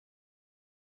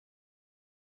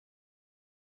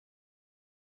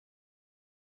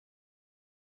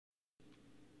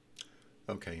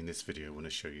Okay, in this video I want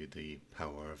to show you the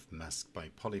power of mask by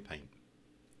polypaint.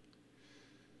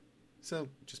 So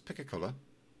just pick a colour,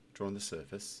 draw on the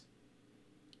surface.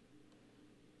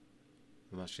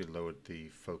 I've actually lowered the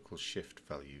focal shift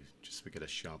value just so we get a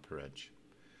sharper edge.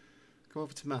 Go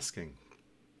over to masking.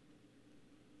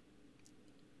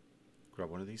 Grab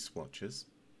one of these swatches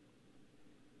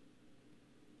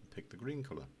and pick the green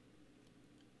colour.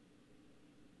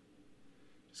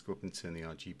 Just go up and turn the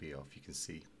RGB off. You can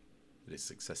see that it's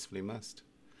successfully masked.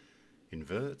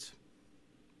 Invert.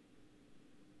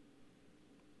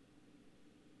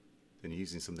 Then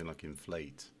using something like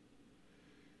inflate.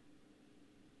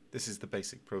 This is the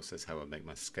basic process how I make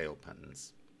my scale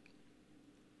patterns.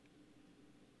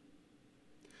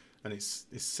 And it's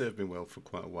served me well for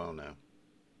quite a while now.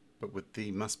 But with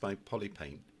the mask by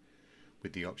polypaint,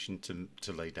 with the option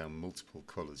to lay down multiple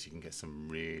colours, you can get some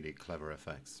really clever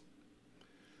effects.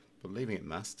 But leaving it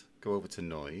masked, go over to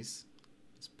noise.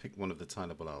 Let's pick one of the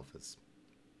tileable alphas.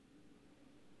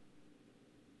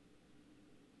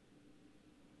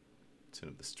 Turn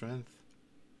up the strength.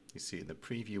 You see it in the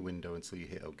preview window until you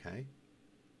hit OK.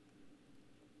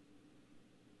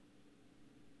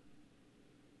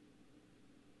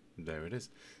 And there it is.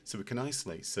 So we can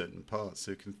isolate certain parts,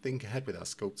 so we can think ahead with our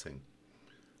sculpting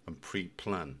and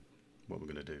pre-plan what we're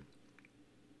going to do.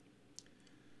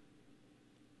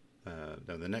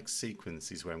 Now the next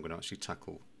sequence is where I'm going to actually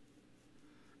tackle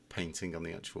painting on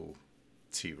the actual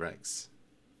T-Rex,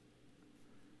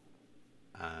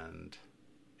 and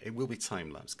it will be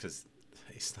time-lapse because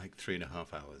it's like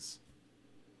 3.5 hours,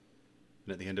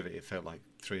 and at the end of it it felt like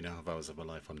 3.5 hours of my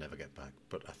life I'll never get back,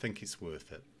 but I think it's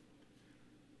worth it.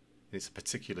 It's a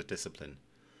particular discipline.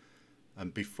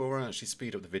 And before I actually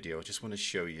speed up the video, I just want to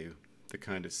show you the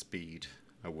kind of speed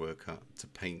I work at to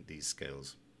paint these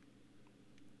scales.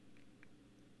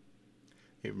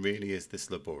 It really is this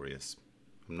laborious.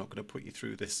 I'm not going to put you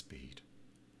through this speed.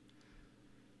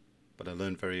 But I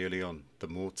learned very early on, the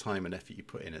more time and effort you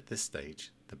put in at this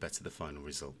stage, the better the final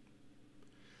result.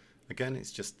 Again,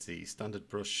 it's just the standard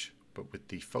brush, but with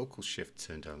the focal shift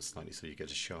turned down slightly so you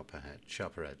get a sharper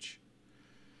edge.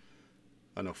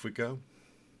 And off we go.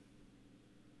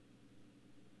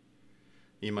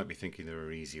 You might be thinking there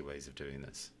are easier ways of doing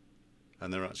this,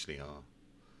 and there actually are.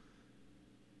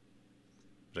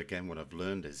 But again, what I've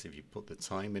learned is if you put the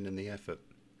time in and the effort,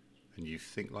 and you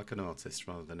think like an artist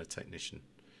rather than a technician,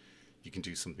 you can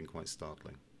do something quite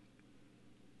startling.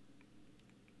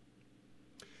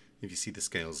 If you see, the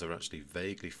scales are actually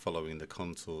vaguely following the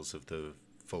contours of the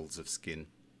folds of skin.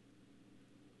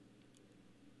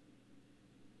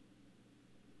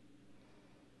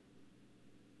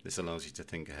 This allows you to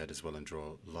think ahead as well and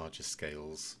draw larger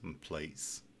scales and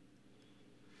plates.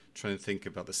 Try and think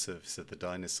about the surface of the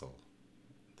dinosaur.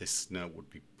 This snout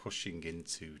would be pushing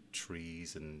into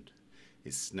trees and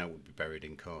its snout would be buried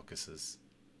in carcasses.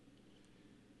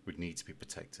 It would need to be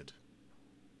protected.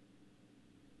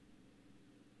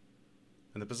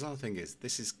 And the bizarre thing is,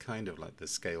 this is kind of like the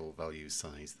scale value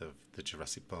size of the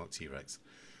Jurassic Park T-Rex.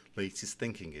 Latest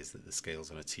thinking is that the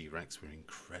scales on a T-Rex were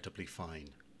incredibly fine,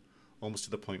 almost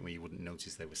to the point where you wouldn't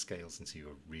notice they were scales until you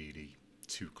were really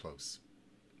too close.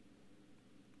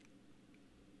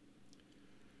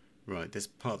 Right, this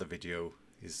part of the video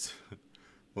is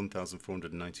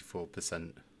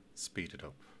 1494% speeded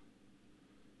up.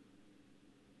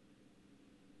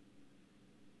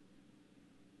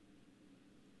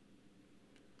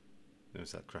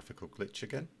 There's that graphical glitch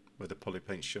again, where the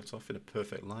polypaint shut off in a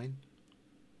perfect line.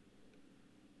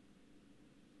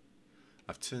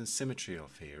 I've turned symmetry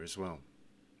off here as well,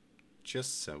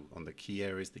 just so on the key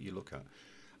areas that you look at.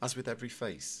 As with every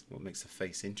face, what makes a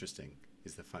face interesting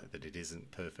is the fact that it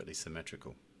isn't perfectly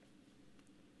symmetrical.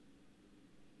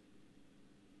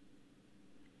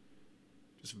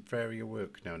 Just vary your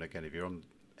work now and again. If you're on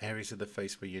areas of the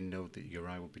face where you know that your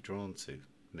eye will be drawn to,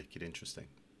 make it interesting.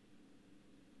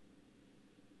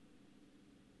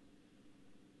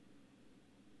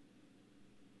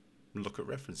 Look at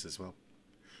reference as well.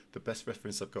 The best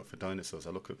reference I've got for dinosaurs,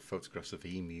 I look at photographs of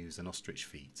emus and ostrich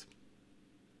feet.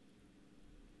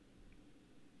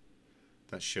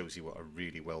 That shows you what a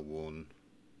really well-worn,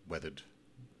 weathered,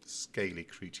 scaly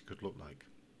creature could look like.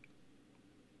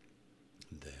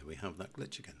 And there we have that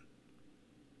glitch again.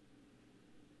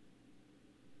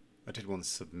 I did once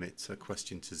submit a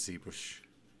question to Zbrush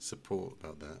support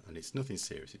about that, and it's nothing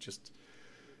serious.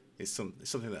 It's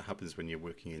something that happens when you're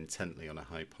working intently on a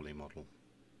high poly model.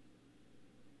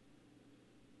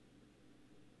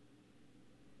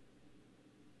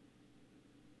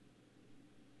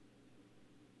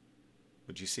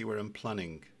 But you see where I'm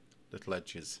planning little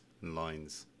edges and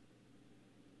lines.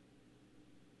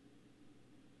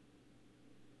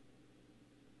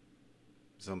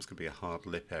 There's almost going to be a hard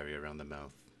lip area around the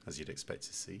mouth, as you'd expect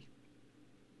to see.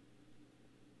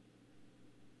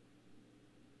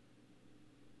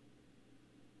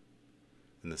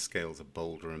 And the scales are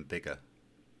bolder and bigger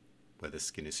where the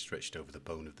skin is stretched over the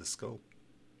bone of the skull.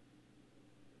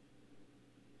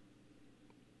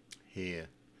 Here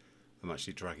I'm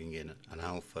actually dragging in an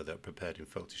alpha that I prepared in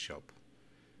Photoshop.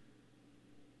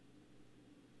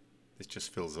 This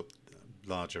just fills up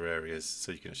larger areas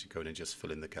so you can actually go in and just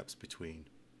fill in the gaps between.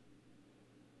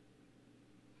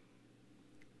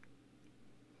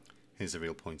 Here's a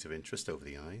real point of interest over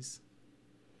the eyes.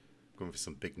 Going for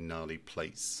some big gnarly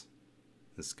plates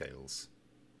and scales.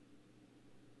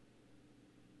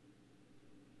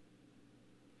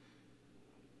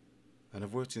 And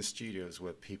I've worked in studios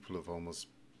where people have almost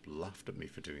laughed at me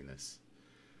for doing this,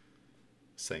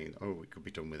 saying, oh, it could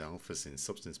be done with alphas in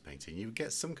substance painting. You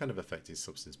get some kind of effect in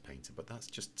substance painting, but that's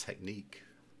just technique.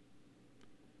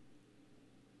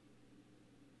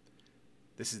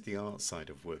 This is the art side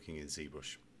of working in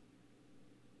Zbrush.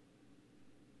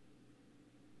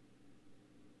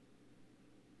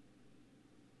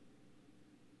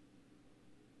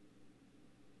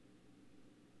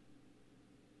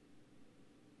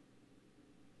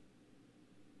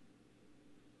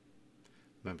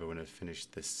 Remember when I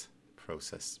finished this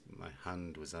process, my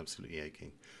hand was absolutely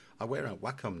aching. I wear out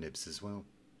Wacom nibs as well.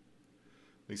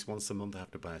 At least once a month I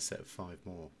have to buy a set of 5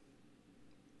 more.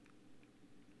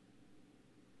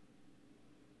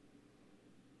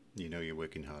 You know you're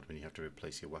working hard when you have to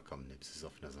replace your Wacom nibs as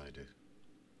often as I do.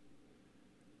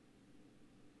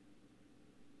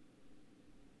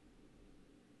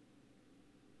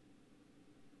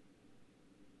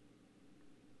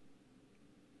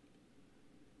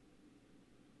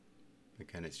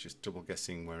 Again, it's just double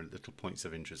guessing where little points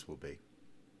of interest will be.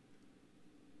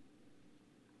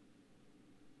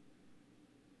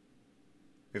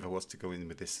 If I was to go in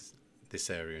with this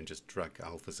area and just drag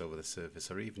alphas over the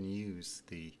surface, or even use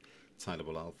the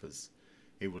tileable alphas,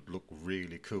 it would look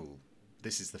really cool.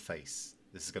 This is the face.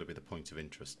 This has got to be the point of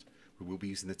interest. We will be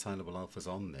using the tileable alphas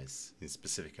on this in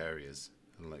specific areas,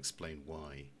 and I'll explain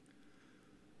why.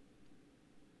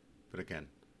 But again,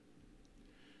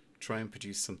 try and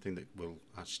produce something that will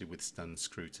actually withstand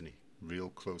scrutiny, real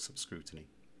close-up scrutiny.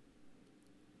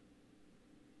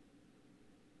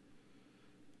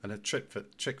 And a trick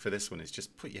for this one is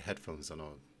just put your headphones on,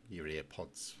 or your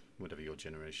earpods, whatever your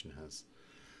generation has,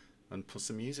 and put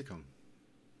some music on.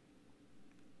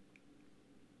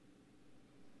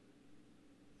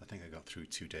 I think I got through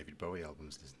 2 David Bowie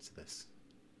albums listening to this.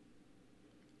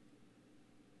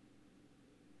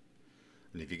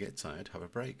 And if you get tired, have a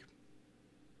break.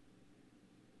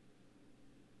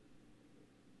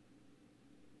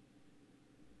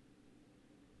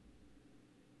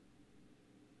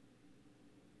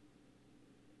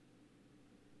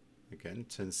 Again,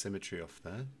 turn symmetry off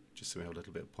there, just so we have a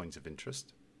little bit of point of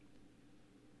interest.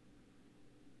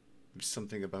 There's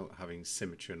something about having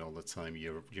symmetry on all the time,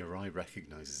 your eye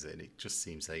recognises it and it just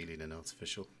seems alien and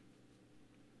artificial.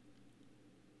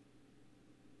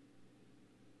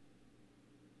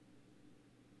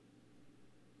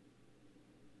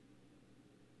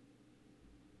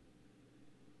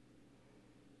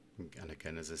 And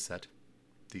again, as I said,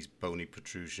 these bony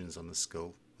protrusions on the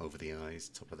skull, over the eyes,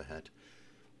 top of the head.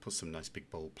 Put some nice big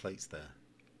bold plates there.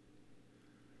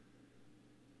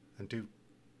 And do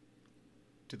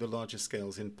the larger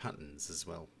scales in patterns as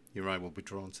well. Your eye will be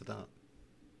drawn to that.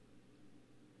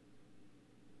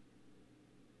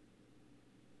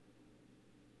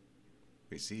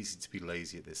 It's easy to be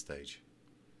lazy at this stage.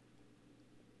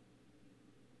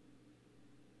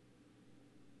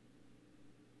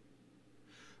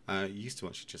 I used to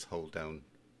actually just hold down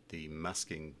the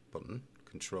masking button,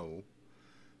 Control,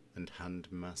 and hand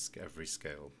mask every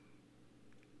scale.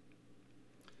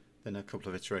 Then a couple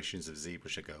of iterations of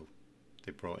Zbrush ago,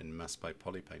 they brought in mask by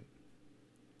polypaint.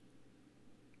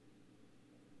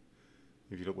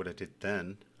 If you look what I did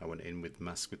then, I went in with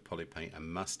mask with polypaint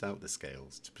and masked out the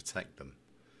scales to protect them,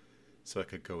 so I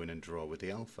could go in and draw with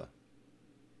the alpha.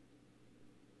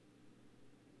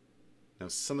 Now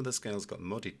some of the scales got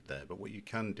muddied there, but what you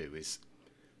can do is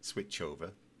switch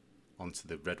over onto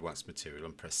the red wax material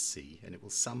and press C, and it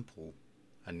will sample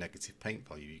a negative paint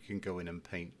value. You can go in and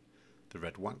paint the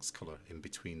red wax colour in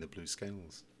between the blue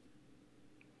scales.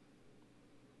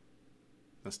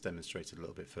 That's demonstrated a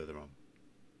little bit further on.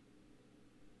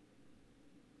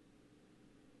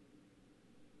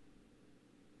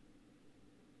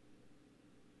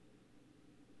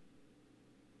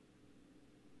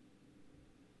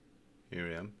 Here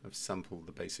I am. I've sampled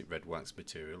the basic red wax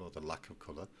material, or the lack of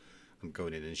colour. I'm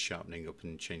going in and sharpening up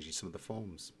and changing some of the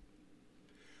forms.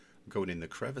 going in the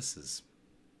crevices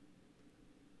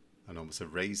and almost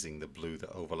erasing the blue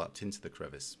that overlapped into the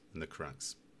crevice and the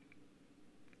cracks.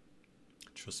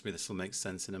 Trust me, this will make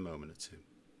sense in a moment or two.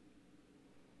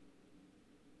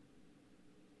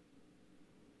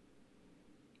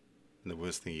 And the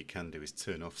worst thing you can do is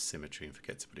turn off symmetry and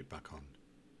forget to put it back on.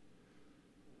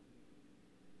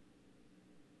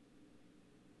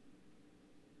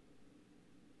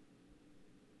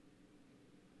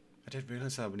 I didn't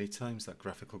realise how many times that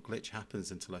graphical glitch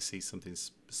happens until I see something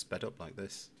sped up like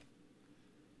this.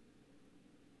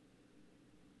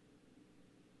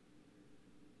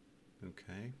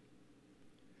 Okay.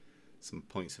 Some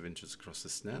points of interest across the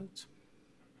snout.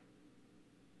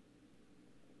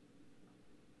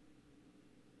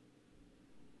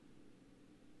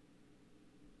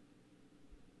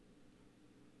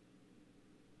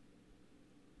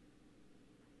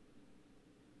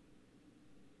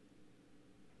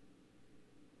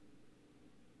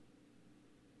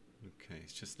 Okay,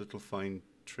 it's just little fine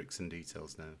tricks and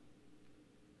details now.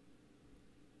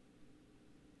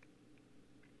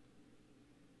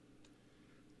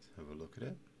 Let's have a look at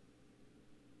it.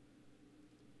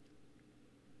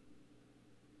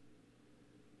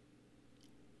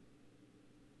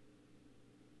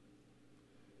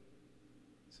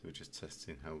 So we're just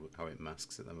testing how it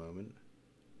masks at the moment.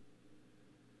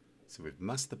 So we've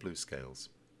masked the blue scales.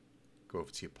 Go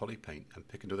over to your polypaint and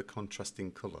pick another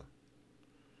contrasting colour.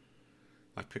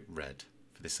 I picked red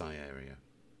for this eye area.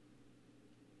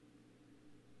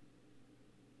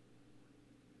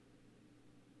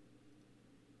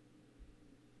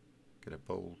 Get a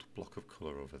bold block of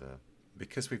colour over there.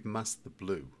 Because we've masked the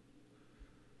blue,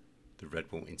 the red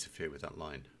won't interfere with that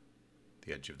line,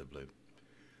 the edge of the blue.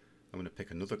 I'm going to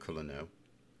pick another colour now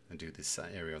and do this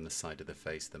area on the side of the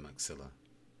face, the maxilla.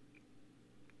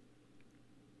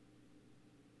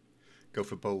 Go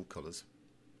for bold colours.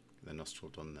 Get the nostril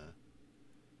done there.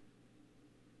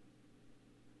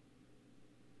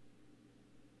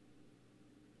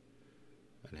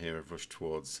 And here I've rushed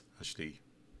towards actually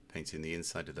painting the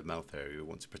inside of the mouth area. We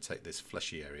want to protect this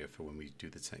fleshy area for when we do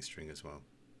the texturing as well.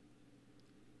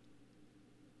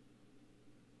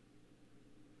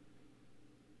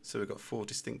 So we've got 4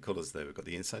 distinct colours there. We've got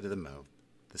the inside of the mouth,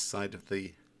 the side of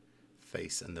the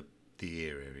face and the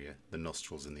ear area, the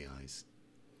nostrils and the eyes,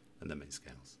 and the mid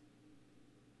scales.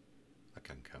 I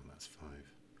can count, that's 5.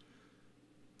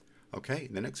 Okay,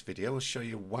 in the next video I'll show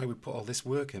you why we put all this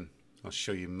work in. I'll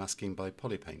show you masking by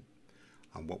polypaint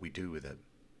and what we do with it.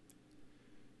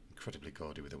 Incredibly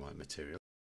gaudy with the white material.